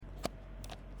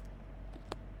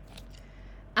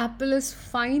Apple is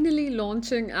finally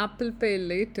launching Apple Pay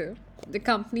Later, the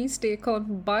company's take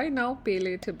on buy now, pay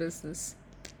later business.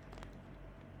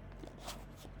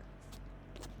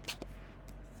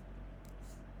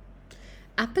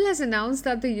 Apple has announced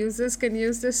that the users can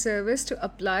use the service to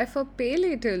apply for pay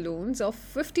later loans of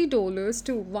 $50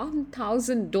 to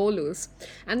 $1,000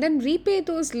 and then repay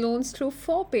those loans through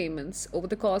 4 payments over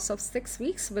the course of 6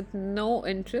 weeks with no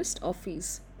interest or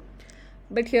fees.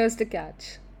 But here's the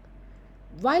catch.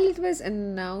 While it was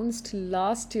announced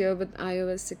last year with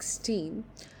iOS 16,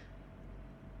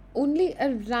 only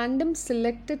a random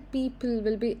selected people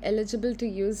will be eligible to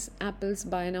use Apple's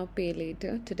Buy Now Pay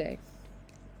Later today.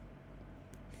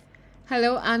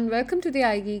 Hello and welcome to the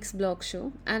iGeeks blog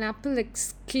show, an Apple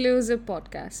exclusive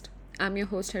podcast. I'm your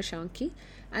host Harshanki,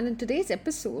 and in today's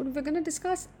episode, we're going to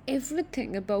discuss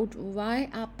everything about why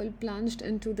Apple plunged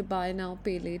into the Buy Now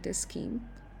Pay Later scheme.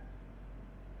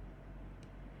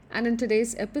 And in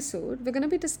today's episode, we're going to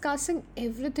be discussing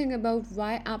everything about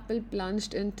why Apple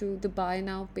plunged into the Buy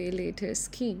Now Pay Later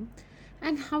scheme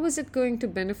and how is it going to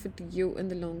benefit you in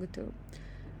the longer term.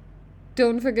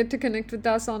 Don't forget to connect with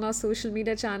us on our social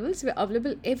media channels. We're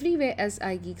available everywhere as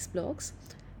iGeeks blogs.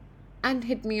 And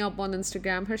hit me up on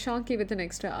Instagram, Harshanki with an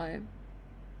extra I.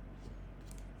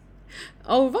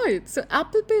 Alright, so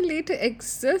Apple Pay Later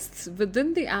exists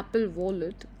within the Apple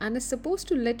Wallet and is supposed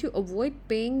to let you avoid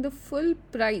paying the full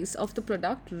price of the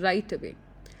product right away.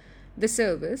 The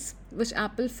service, which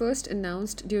Apple first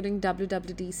announced during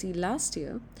WWDC last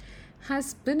year,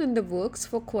 has been in the works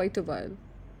for quite a while.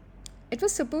 It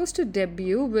was supposed to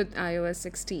debut with iOS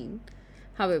 16.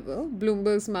 However,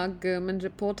 Bloomberg's Mark Gurman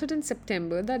reported in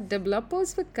September that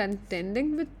developers were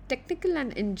contending with technical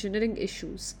and engineering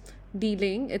issues,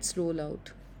 delaying its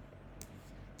rollout.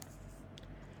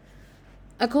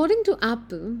 According to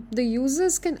Apple, the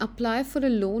users can apply for a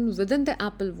loan within the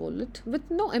Apple Wallet with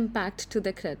no impact to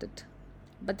their credit.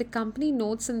 But the company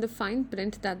notes in the fine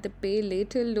print that the pay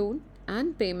later loan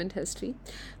and payment history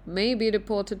may be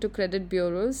reported to credit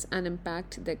bureaus and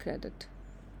impact their credit.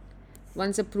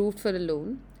 Once approved for a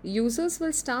loan, users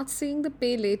will start seeing the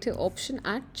pay later option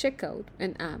at checkout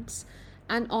in apps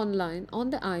and online on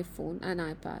the iPhone and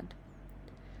iPad.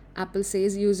 Apple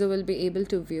says users will be able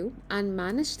to view and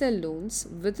manage their loans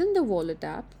within the wallet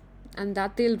app and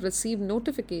that they'll receive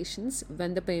notifications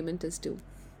when the payment is due.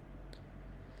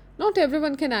 Not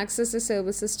everyone can access the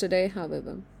services today,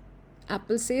 however.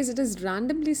 Apple says it is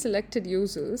randomly selected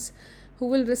users who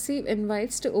will receive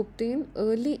invites to obtain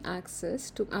early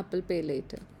access to Apple Pay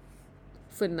Later.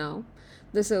 For now,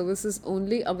 the service is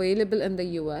only available in the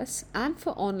US and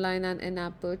for online and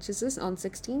in-app purchases on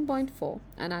 16.4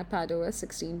 and iPadOS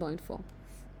 16.4.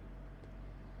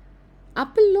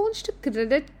 Apple launched a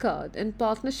credit card in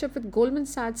partnership with Goldman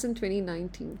Sachs in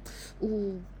 2019.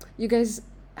 Ooh,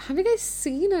 have you guys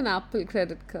seen an Apple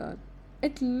credit card?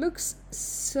 It looks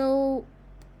so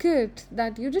good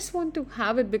that you just want to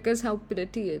have it because how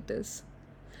pretty it is.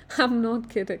 I'm not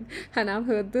kidding. And I've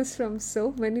heard this from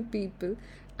so many people.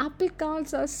 Apple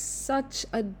cards are such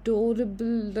adorable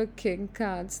looking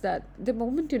cards that the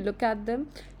moment you look at them,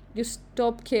 you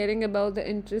stop caring about the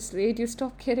interest rate, you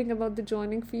stop caring about the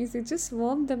joining fees, you just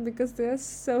want them because they are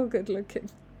so good looking.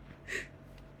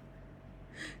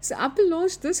 So Apple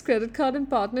launched this credit card in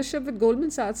partnership with Goldman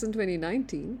Sachs in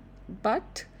 2019.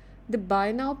 But the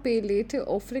Buy Now Pay Later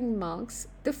offering marks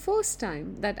the first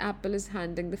time that Apple is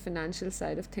handling the financial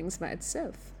side of things by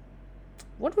itself.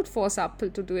 What would force Apple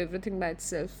to do everything by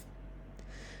itself?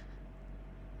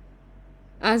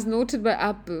 As noted by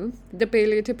Apple, the Pay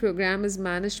Later program is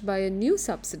managed by a new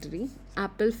subsidiary,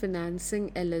 Apple Financing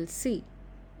LLC,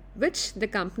 which the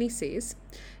company says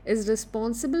is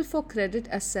responsible for credit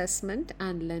assessment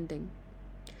and lending.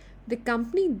 The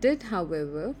company did,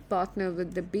 however, partner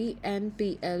with the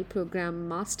BNPL program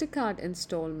MasterCard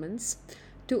installments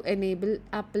to enable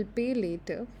Apple Pay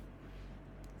Later,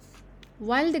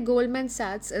 while the Goldman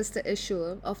Sachs is the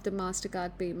issuer of the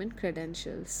MasterCard payment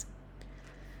credentials.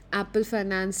 Apple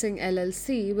Financing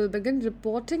LLC will begin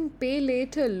reporting Pay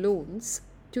Later loans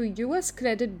to US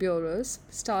credit bureaus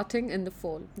starting in the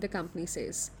fall, the company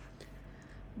says.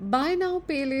 Buy Now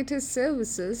Pay Later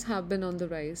services have been on the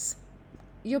rise.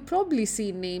 You've probably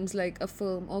seen names like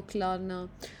Affirm or Klarna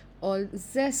or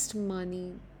Zest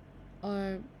Money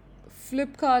or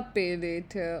Flipkart Pay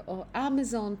Later or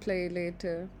Amazon Pay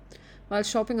Later while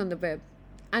shopping on the web.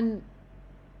 And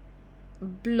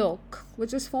Block,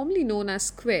 which was formerly known as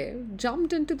Square,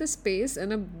 jumped into the space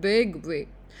in a big way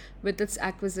with its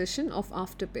acquisition of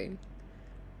Afterpay.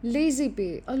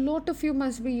 LazyPay. A lot of you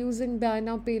must be using Buy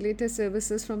Now Pay Later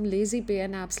services from LazyPay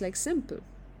and apps like Simple.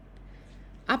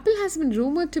 Apple has been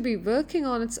rumored to be working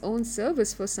on its own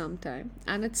service for some time,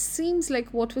 and it seems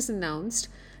like what was announced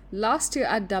last year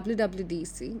at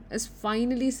WWDC is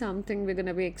finally something we're going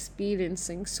to be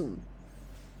experiencing soon.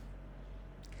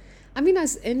 I mean,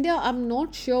 as India, I'm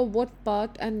not sure what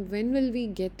part and when will we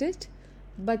get it,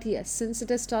 but yes, since it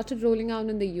has started rolling out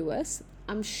in the US,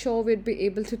 I'm sure we'd be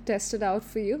able to test it out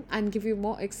for you and give you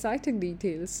more exciting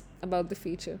details about the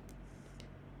feature.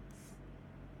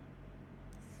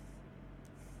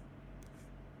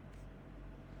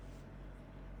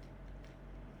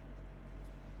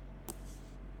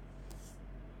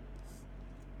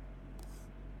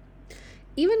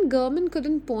 Even Gurman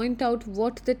couldn't point out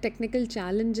what the technical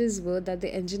challenges were that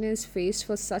the engineers faced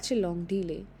for such a long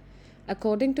delay.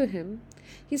 According to him,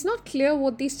 he's not clear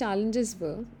what these challenges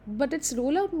were, but its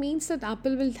rollout means that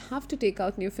Apple will have to take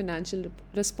out new financial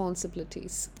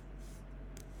responsibilities.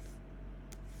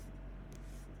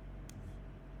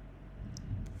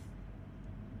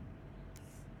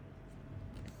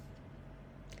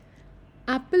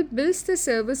 Apple builds the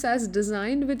service as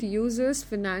designed with users'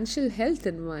 financial health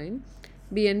in mind.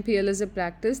 BNPL is a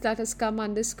practice that has come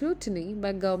under scrutiny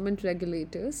by government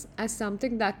regulators as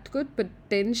something that could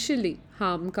potentially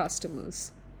harm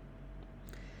customers.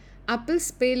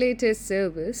 Apple's Pay Later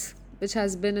service, which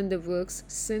has been in the works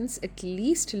since at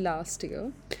least last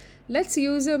year, lets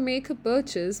user make a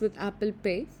purchase with Apple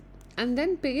Pay and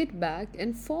then pay it back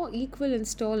in 4 equal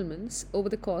installments over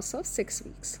the course of 6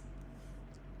 weeks.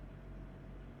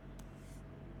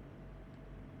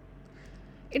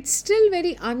 It's still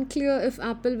very unclear if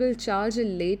Apple will charge a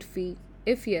late fee.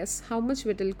 If yes, how much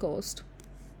it will cost.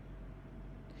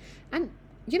 And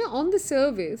on the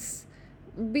surface,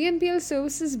 BNPL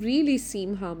services really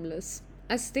seem harmless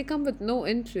as they come with no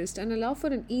interest and allow for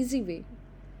an easy way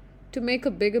to make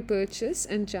a bigger purchase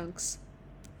in chunks.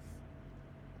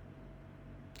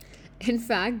 In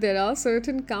fact, there are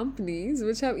certain companies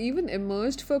which have even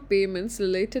emerged for payments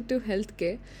related to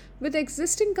healthcare, with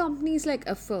existing companies like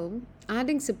Affirm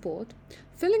adding support,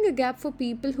 filling a gap for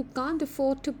people who can't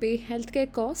afford to pay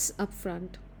healthcare costs upfront.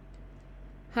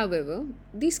 However,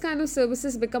 these kind of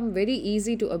services become very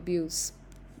easy to abuse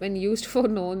when used for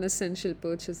non essential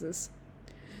purchases.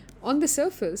 On the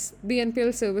surface,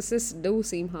 BNPL services do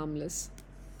seem harmless.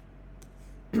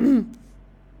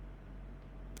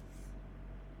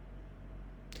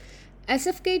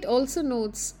 SFGate also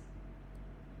notes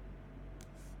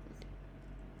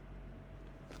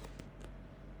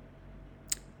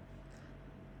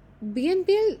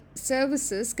BNPL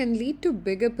services can lead to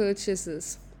bigger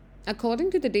purchases. According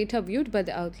to the data viewed by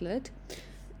the outlet,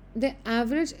 the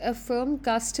average Affirm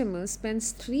customer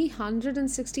spends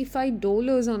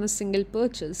 $365 on a single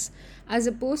purchase, as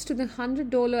opposed to the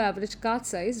 $100 average cart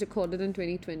size recorded in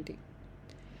 2020.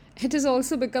 It has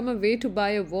also become a way to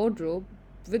buy a wardrobe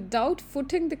without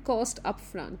footing the cost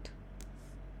upfront.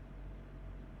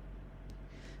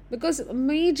 Because a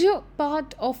major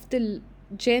part of the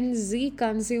Gen Z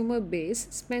consumer base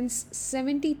spends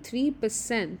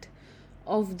 73%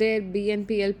 of their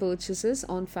BNPL purchases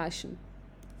on fashion.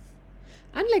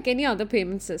 Unlike any other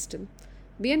payment system,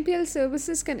 BNPL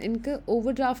services can incur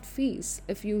overdraft fees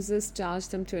if users charge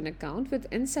them to an account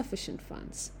with insufficient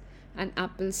funds, and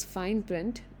Apple's fine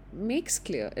print makes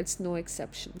clear it's no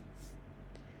exception.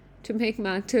 To make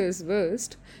matters worse,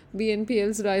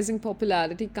 BNPL's rising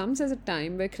popularity comes at a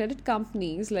time where credit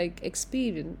companies like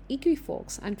Experian,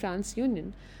 Equifax, and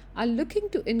TransUnion are looking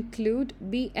to include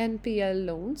BNPL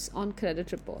loans on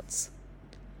credit reports.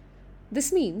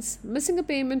 This means missing a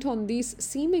payment on these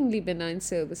seemingly benign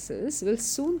services will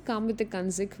soon come with a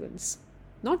consequence,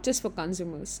 not just for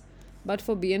consumers, but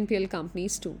for BNPL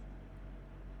companies too.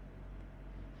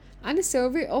 And a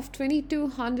survey of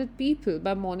 2,200 people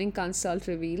by Morning Consult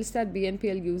reveals that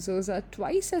BNPL users are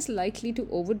twice as likely to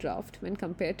overdraft when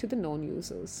compared to the non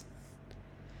users.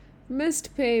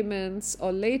 Missed payments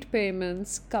or late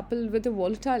payments, coupled with a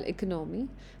volatile economy,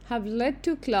 have led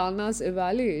to Klarna's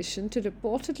evaluation to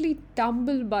reportedly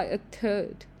tumble by a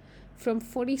third, from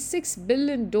 $46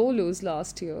 billion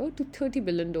last year to $30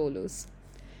 billion,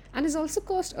 and has also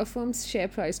caused Affirm's share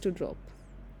price to drop.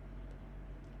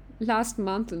 Last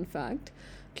month, in fact,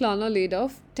 Klarna laid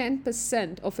off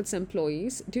 10% of its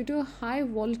employees due to a high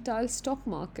volatile stock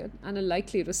market and a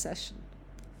likely recession.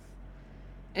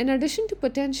 In addition to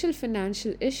potential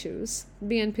financial issues,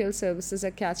 BNPL services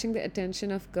are catching the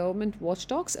attention of government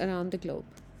watchdogs around the globe.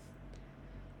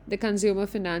 The Consumer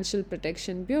Financial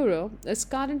Protection Bureau is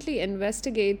currently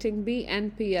investigating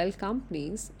BNPL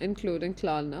companies including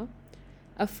Klarna,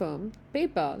 Affirm,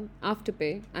 PayPal,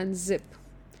 Afterpay, and Zip,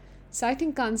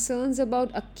 citing concerns about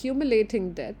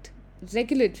accumulating debt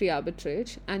regulatory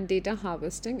arbitrage, and data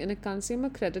harvesting in a consumer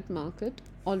credit market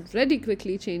already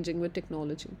quickly changing with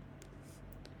technology.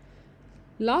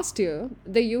 Last year,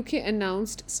 the UK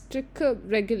announced stricter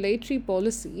regulatory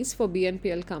policies for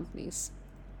BNPL companies.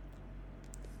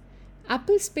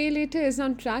 Apple's Pay Later is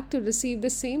on track to receive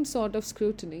the same sort of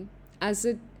scrutiny as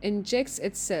it injects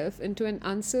itself into an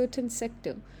uncertain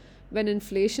sector when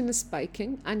inflation is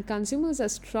spiking and consumers are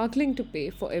struggling to pay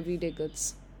for everyday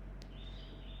goods.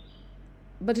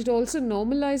 But it also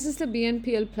normalizes the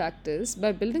BNPL practice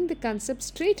by building the concept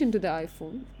straight into the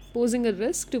iPhone, posing a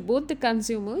risk to both the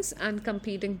consumers and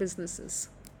competing businesses.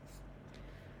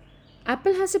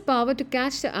 Apple has the power to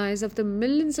catch the eyes of the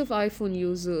millions of iPhone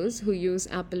users who use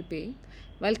Apple Pay,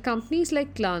 while companies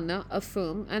like Klarna,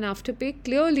 Affirm, and Afterpay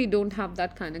clearly don't have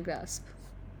that kind of grasp.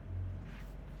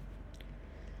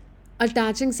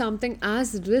 Attaching something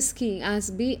as risky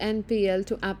as BNPL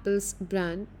to Apple's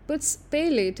brand puts Pay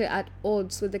Later at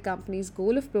odds with the company's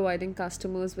goal of providing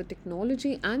customers with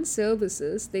technology and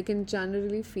services they can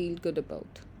generally feel good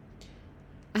about.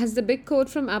 As the big quote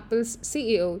from Apple's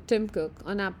CEO Tim Cook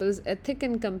on Apple's Ethic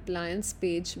and Compliance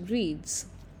page reads,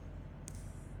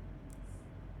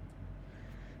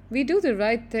 "We do the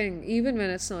right thing even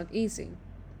when it's not easy."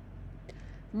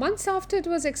 Months after it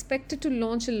was expected to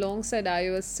launch alongside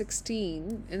iOS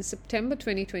 16 in September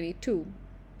 2022,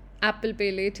 Apple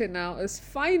Pay Later now is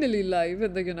finally live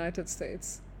in the United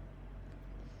States.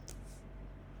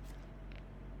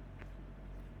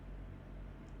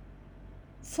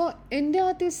 For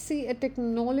India to see a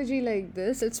technology like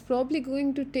this, it's probably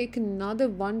going to take another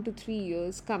 1 to 3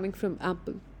 years coming from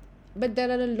Apple. But there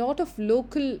are a lot of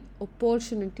local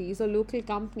opportunities or local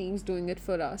companies doing it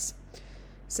for us,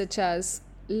 such as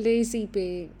Lazy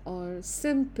Pay or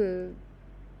Simple,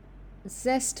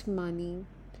 Zest Money,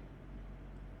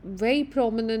 very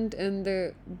prominent in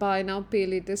the buy now pay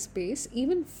later space.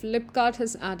 Even Flipkart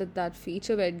has added that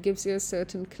feature where it gives you a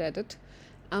certain credit.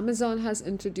 Amazon has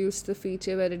introduced the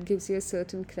feature where it gives you a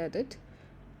certain credit.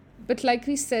 But like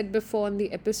we said before in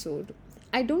the episode,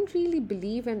 I don't really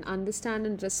believe and understand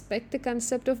and respect the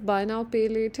concept of buy now pay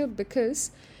later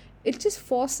because it just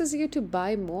forces you to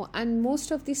buy more, and most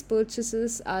of these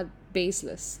purchases are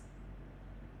baseless.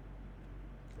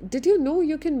 Did you know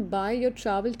you can buy your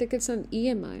travel tickets on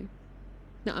EMI?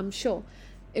 Now, I'm sure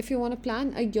if you want to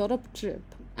plan a Europe trip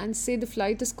and say the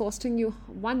flight is costing you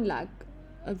 1 lakh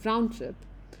a round trip,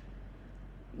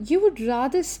 you would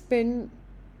rather spend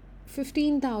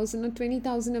 15,000 or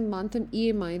 20,000 a month on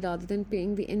EMI rather than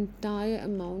paying the entire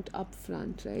amount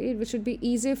upfront, right? Which would be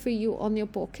easier for you on your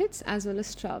pockets as well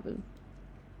as travel.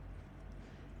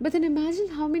 But then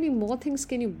imagine how many more things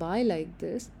can you buy like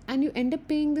this and you end up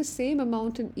paying the same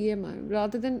amount in EMI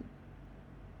rather than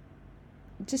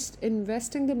just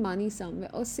investing the money somewhere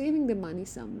or saving the money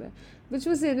somewhere, which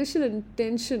was the initial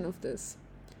intention of this.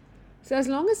 So as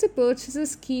long as the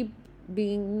purchases keep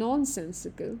being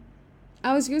nonsensical,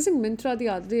 I was using Myntra the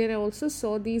other day and I also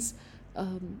saw these,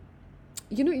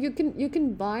 you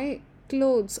can buy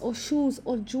clothes or shoes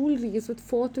or jewelries with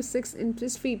 4 to 6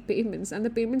 interest-free payments, and the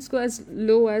payments go as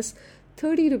low as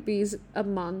 30 rupees a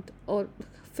month or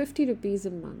 50 rupees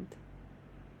a month.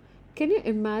 Can you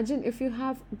imagine if you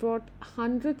have bought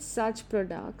 100 such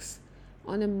products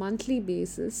on a monthly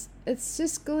basis? It's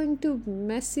just going to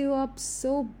mess you up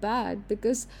so bad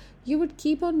because you would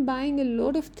keep on buying a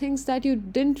lot of things that you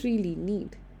didn't really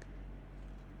need.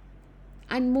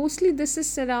 And mostly this is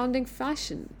surrounding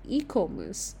fashion,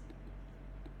 e-commerce,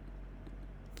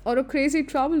 or a crazy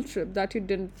travel trip that you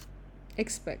didn't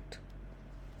expect.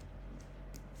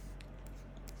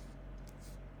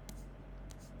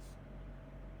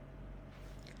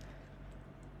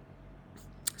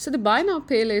 So the buy now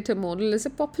pay later model is a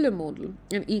popular model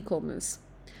in e-commerce.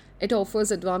 It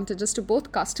offers advantages to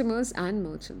both customers and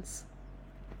merchants.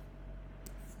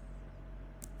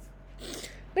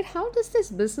 But how does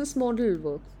this business model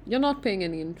work? You're not paying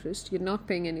any interest, you're not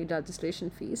paying any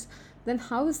registration fees. Then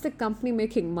how is the company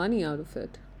making money out of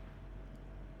it?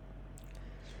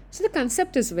 So the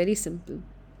concept is very simple.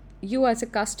 You as a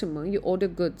customer, you order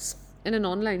goods in an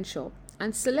online shop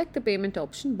and select the payment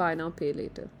option buy now pay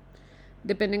later.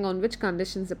 Depending on which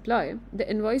conditions apply, the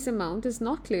invoice amount is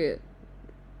not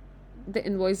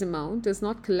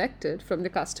collected from the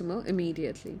customer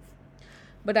immediately.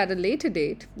 But at a later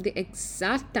date, the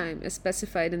exact time is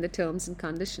specified in the terms and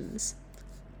conditions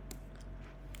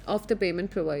of the payment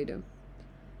provider.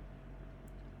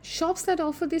 Shops that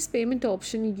offer this payment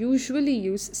option usually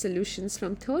use solutions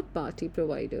from third-party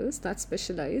providers that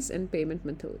specialize in payment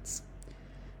methods.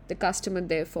 The customer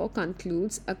therefore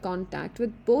concludes a contact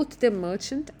with both the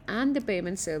merchant and the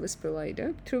payment service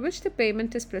provider, through which the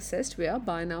payment is processed via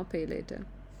buy now pay later.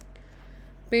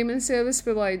 Payment service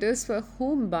providers for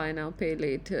whom buy now pay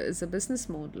later is a business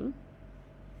model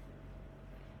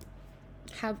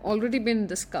have already been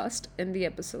discussed in the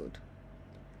episode.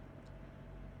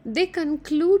 They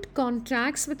conclude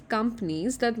contracts with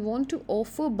companies that want to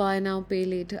offer buy now pay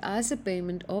later as a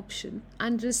payment option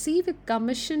and receive a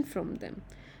commission from them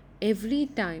every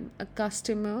time a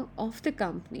customer of the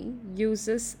company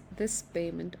uses this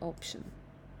payment option.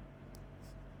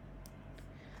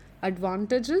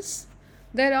 Advantages: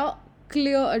 there are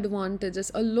clear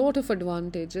advantages, a lot of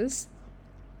advantages,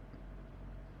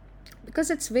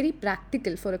 because it's very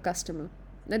practical for a customer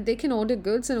that they can order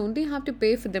goods and only have to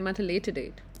pay for them at a later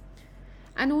date,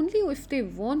 and only if they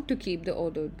want to keep the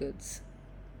ordered goods.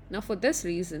 Now, for this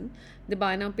reason, the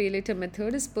buy now pay later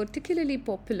method is particularly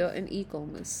popular in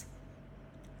e-commerce.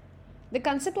 The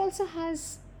concept also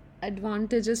has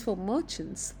advantages for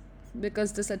merchants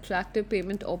because this attractive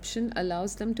payment option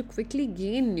allows them to quickly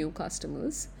gain new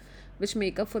customers, which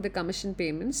make up for the commission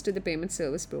payments to the payment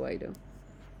service provider.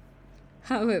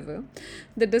 However,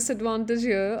 the disadvantages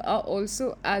here are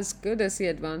also as good as the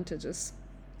advantages,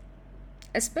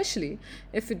 especially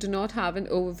if you do not have an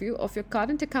overview of your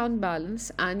current account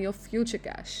balance and your future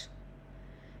cash.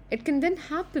 It can then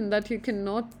happen that you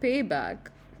cannot pay back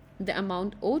the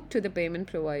amount owed to the payment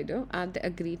provider at the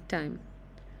agreed time.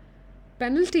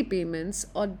 Penalty payments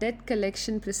or debt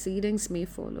collection proceedings may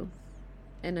follow.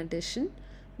 In addition,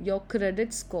 your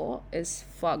credit score is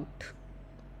fucked.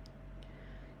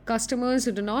 Customers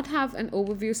who do not have an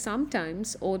overview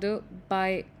sometimes order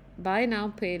buy now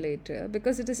pay later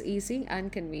because it is easy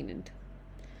and convenient.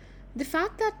 The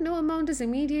fact that no amount is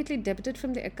immediately debited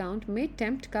from the account may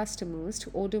tempt customers to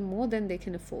order more than they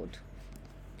can afford.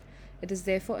 It is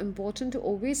therefore important to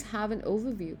always have an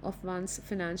overview of one's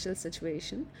financial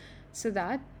situation so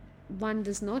that one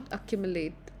does not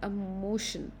accumulate a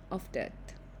mountain of debt.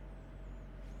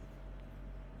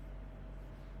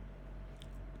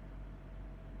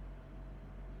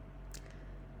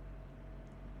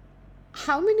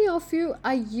 How many of you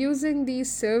are using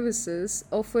these services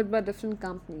offered by different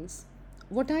companies?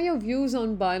 What are your views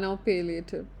on buy now pay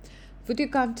later? Would you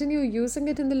continue using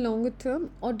it in the longer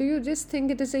term, or do you just think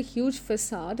it is a huge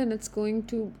facade and it's going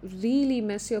to really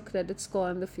mess your credit score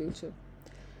in the future?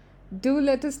 Do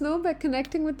let us know by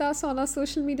connecting with us on our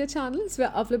social media channels.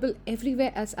 We're available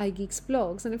everywhere as iGeeks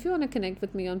blogs, and if you want to connect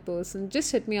with me on person,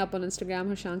 just hit me up on Instagram,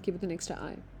 Harshanki with an extra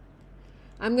I.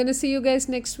 I'm going to see you guys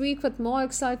next week with more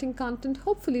exciting content,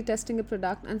 hopefully testing a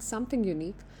product and something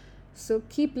unique. So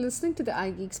keep listening to the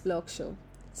iGeeks blog show.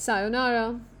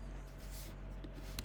 Sayonara!